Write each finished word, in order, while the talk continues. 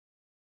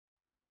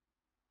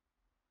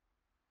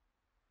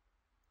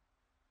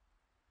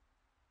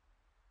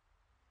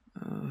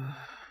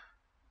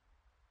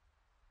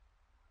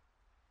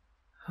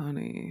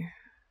Honey,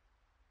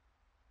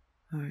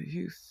 are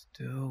you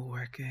still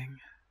working?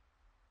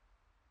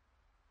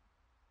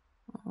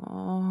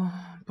 Oh,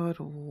 but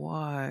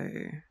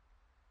why?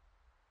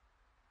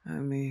 I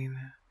mean,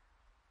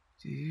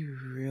 do you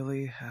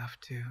really have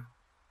to?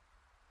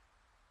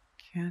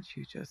 Can't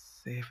you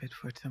just save it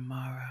for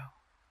tomorrow?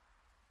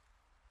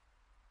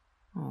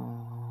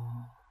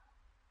 Oh,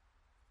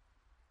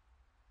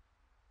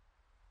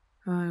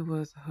 I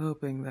was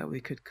hoping that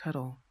we could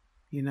cuddle,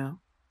 you know?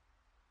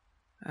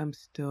 I'm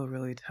still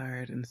really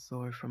tired and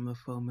sore from the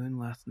full moon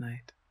last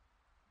night,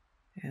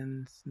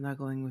 and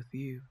snuggling with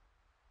you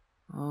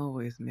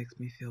always makes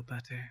me feel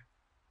better.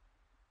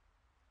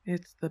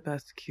 It's the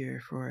best cure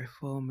for a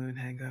full moon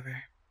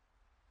hangover.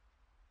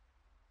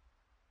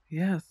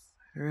 Yes,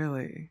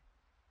 really.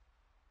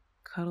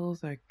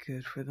 Cuddles are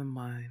good for the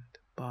mind,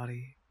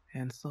 body,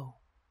 and soul.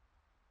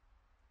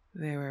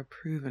 There are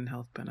proven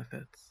health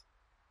benefits.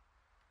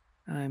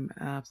 I'm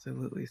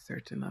absolutely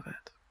certain of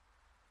it.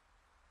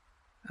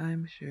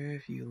 I'm sure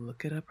if you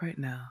look it up right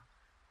now,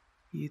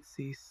 you'd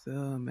see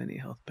so many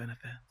health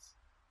benefits.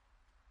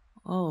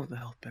 All of the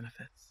health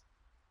benefits.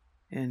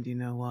 And you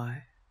know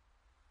why?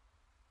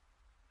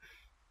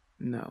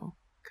 No,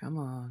 come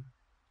on,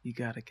 you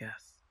gotta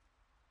guess.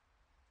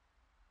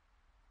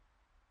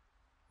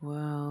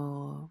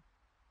 Well,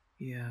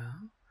 yeah.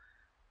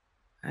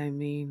 I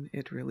mean,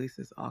 it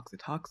releases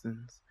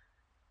oxytocins,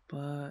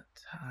 but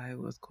I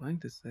was going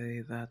to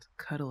say that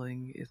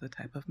cuddling is a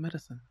type of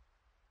medicine,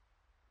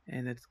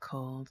 and it's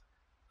called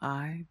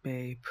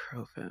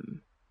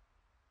ibuprofen.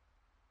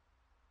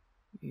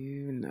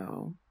 You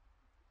know,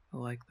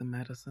 like the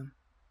medicine.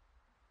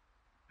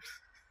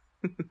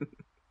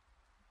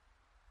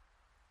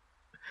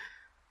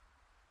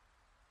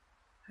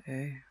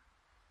 Hey,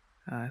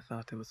 I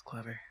thought it was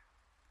clever.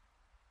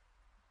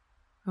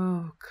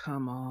 Oh,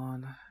 come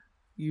on.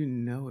 You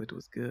know it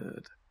was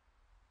good.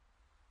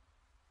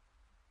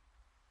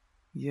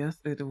 Yes,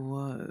 it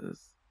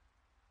was.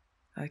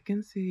 I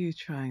can see you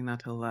trying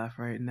not to laugh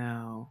right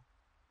now.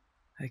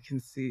 I can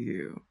see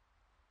you.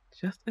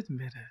 Just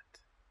admit it.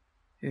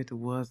 It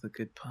was a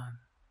good pun.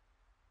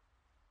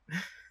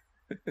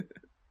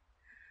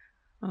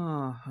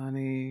 Oh,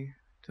 honey,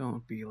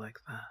 don't be like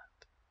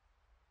that.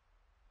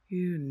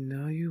 You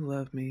know you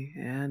love me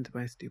and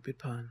my stupid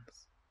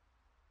puns.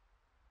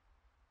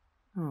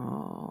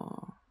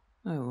 Oh,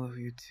 I love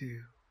you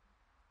too.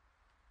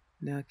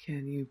 Now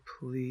can you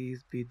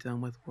please be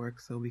done with work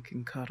so we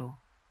can cuddle?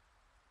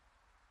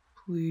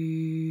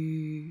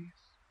 Please.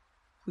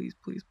 Please,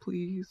 please,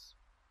 please.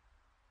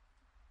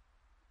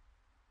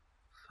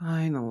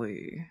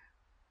 Finally.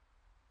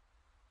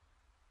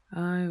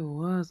 I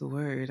was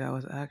worried I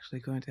was actually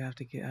going to have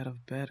to get out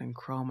of bed and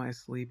crawl my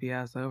sleepy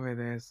ass over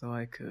there so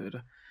I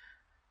could.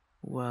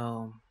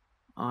 Well,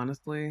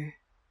 honestly,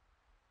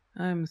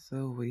 I'm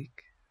so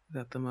weak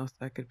that the most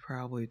I could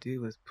probably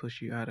do is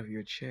push you out of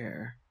your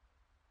chair.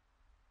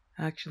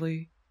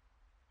 Actually,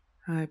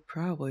 I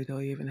probably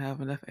don't even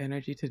have enough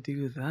energy to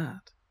do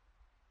that.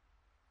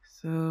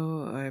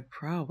 So I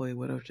probably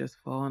would have just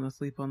fallen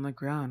asleep on the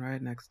ground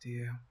right next to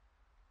you.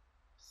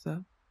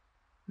 So,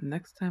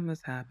 next time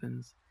this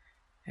happens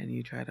and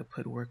you try to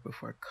put work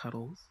before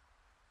cuddles,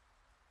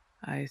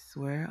 I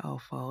swear I'll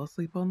fall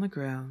asleep on the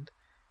ground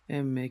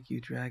and make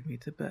you drag me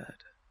to bed.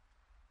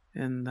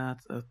 And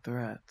that's a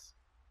threat.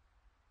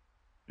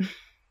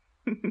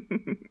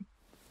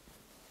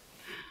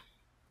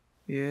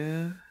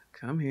 Yeah,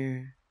 come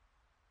here.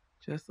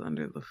 Just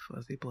under the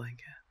fuzzy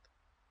blanket.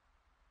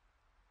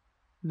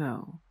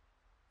 No,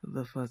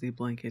 the fuzzy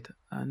blanket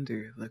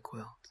under the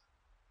quilt.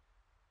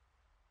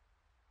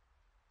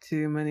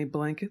 Too many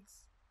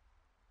blankets?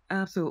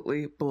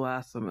 Absolutely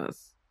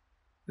blasphemous.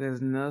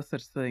 There's no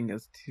such thing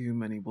as too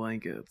many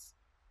blankets.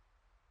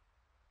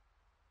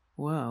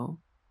 Well,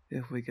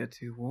 if we get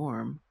too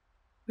warm,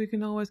 we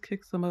can always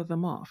kick some of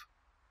them off.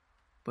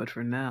 But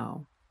for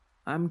now,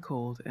 I'm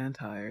cold and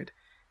tired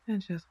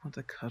and just want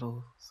to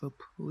cuddle, so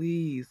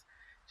please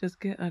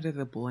just get under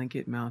the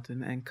blanket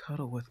mountain and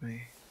cuddle with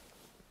me.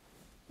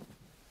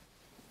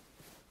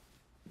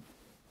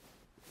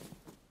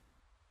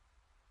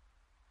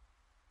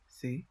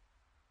 See?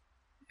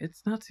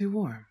 It's not too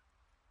warm.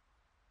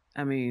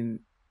 I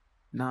mean,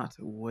 not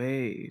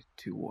way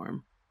too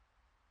warm.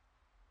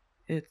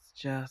 It's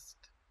just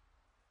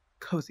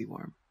cozy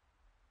warm.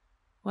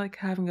 Like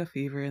having a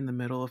fever in the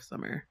middle of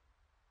summer.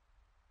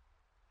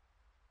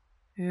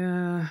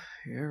 Yeah,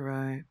 you're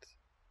right.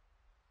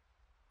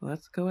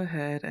 Let's go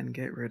ahead and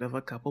get rid of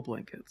a couple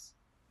blankets.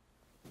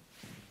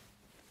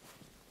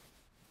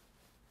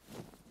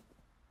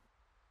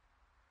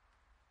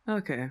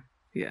 Okay,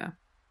 yeah,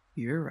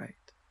 you're right.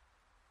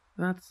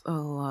 That's a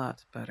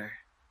lot better.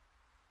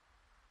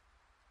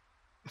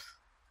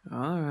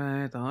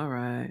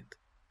 Alright.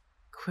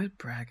 Quit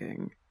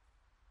bragging.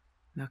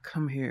 Now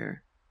come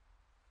here.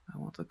 I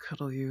want to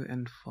cuddle you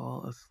and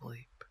fall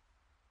asleep.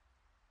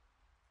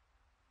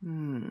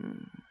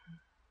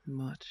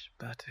 Much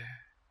better.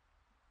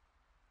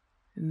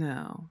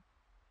 Now,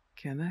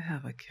 can I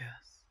have a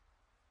kiss?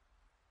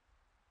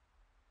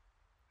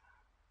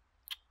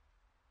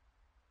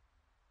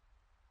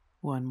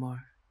 One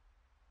more.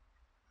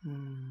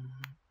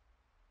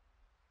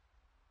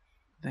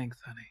 Thanks,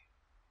 honey.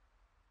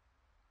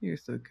 You're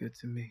so good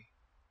to me.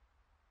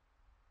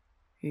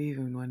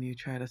 Even when you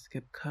try to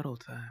skip cuddle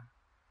time,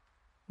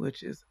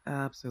 which is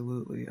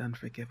absolutely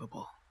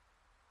unforgivable.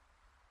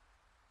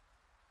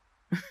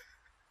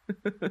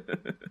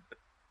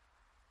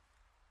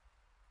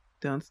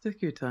 Don't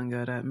stick your tongue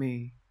out at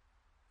me.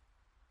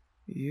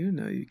 You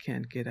know you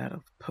can't get out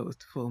of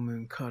post-full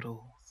moon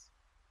cuddles.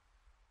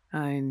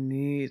 I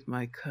need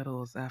my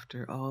cuddles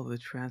after all the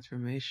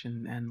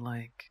transformation and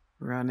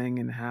running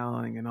and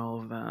howling and all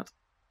of that.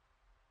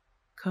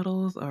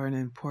 Cuddles are an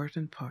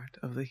important part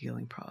of the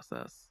healing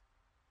process.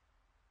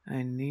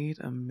 I need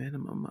a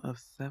minimum of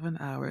 7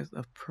 hours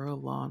of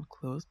prolonged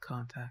close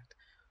contact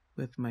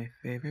with my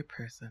favorite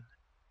person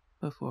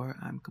before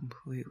I'm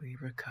completely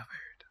recovered.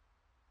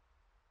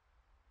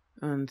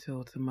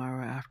 Until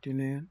tomorrow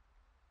afternoon?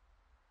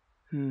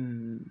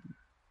 You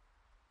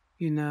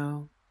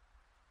know,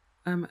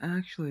 I'm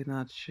actually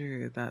not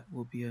sure that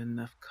will be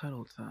enough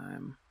cuddle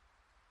time.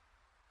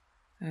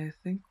 I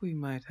think we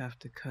might have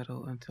to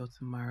cuddle until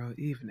tomorrow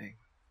evening.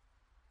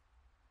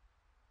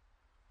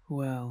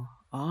 Well,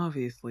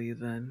 obviously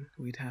then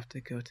we'd have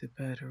to go to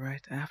bed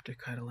right after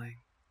cuddling.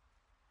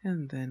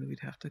 And then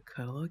we'd have to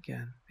cuddle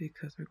again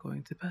because we're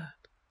going to bed.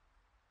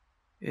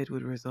 It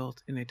would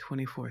result in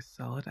 24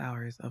 solid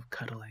hours of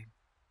cuddling.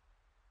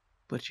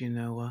 But you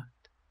know what?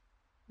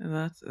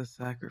 That's a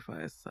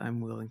sacrifice I'm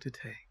willing to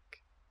take.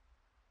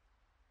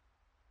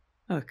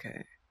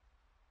 Okay,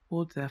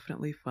 we'll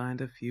definitely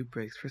find a few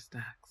breaks for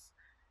snacks.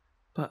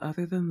 But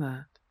other than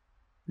that,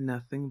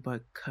 nothing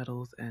but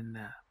cuddles and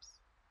naps.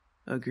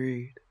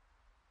 Agreed.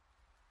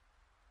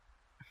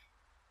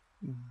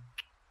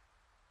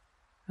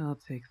 I'll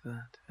take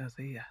that as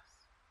a yes.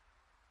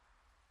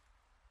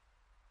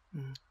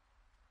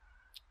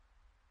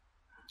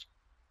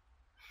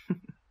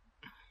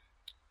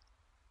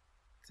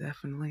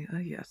 Definitely a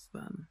yes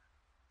then.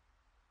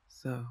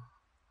 So,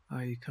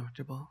 are you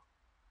comfortable?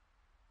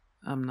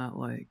 I'm not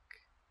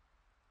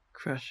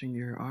crushing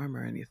your arm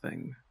or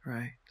anything,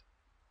 right?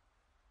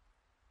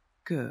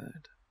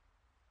 Good.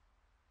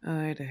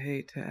 I'd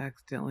hate to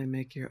accidentally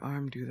make your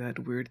arm do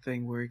that weird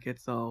thing where it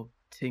gets all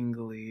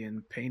tingly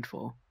and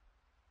painful.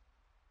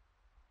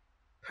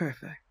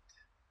 Perfect.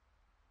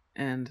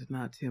 And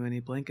not too many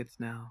blankets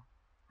now,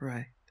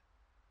 right?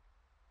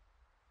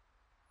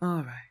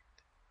 Alright.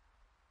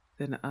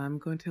 Then I'm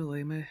going to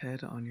lay my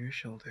head on your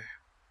shoulder.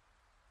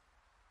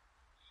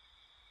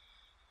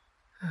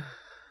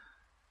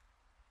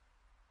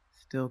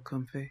 Still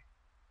comfy?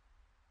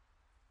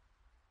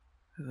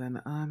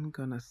 Then I'm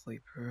gonna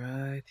sleep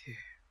right here.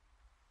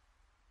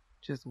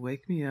 Just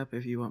wake me up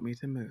if you want me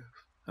to move,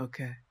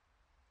 okay?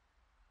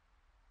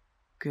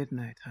 Good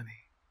night,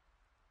 honey.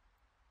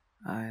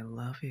 I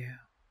love you.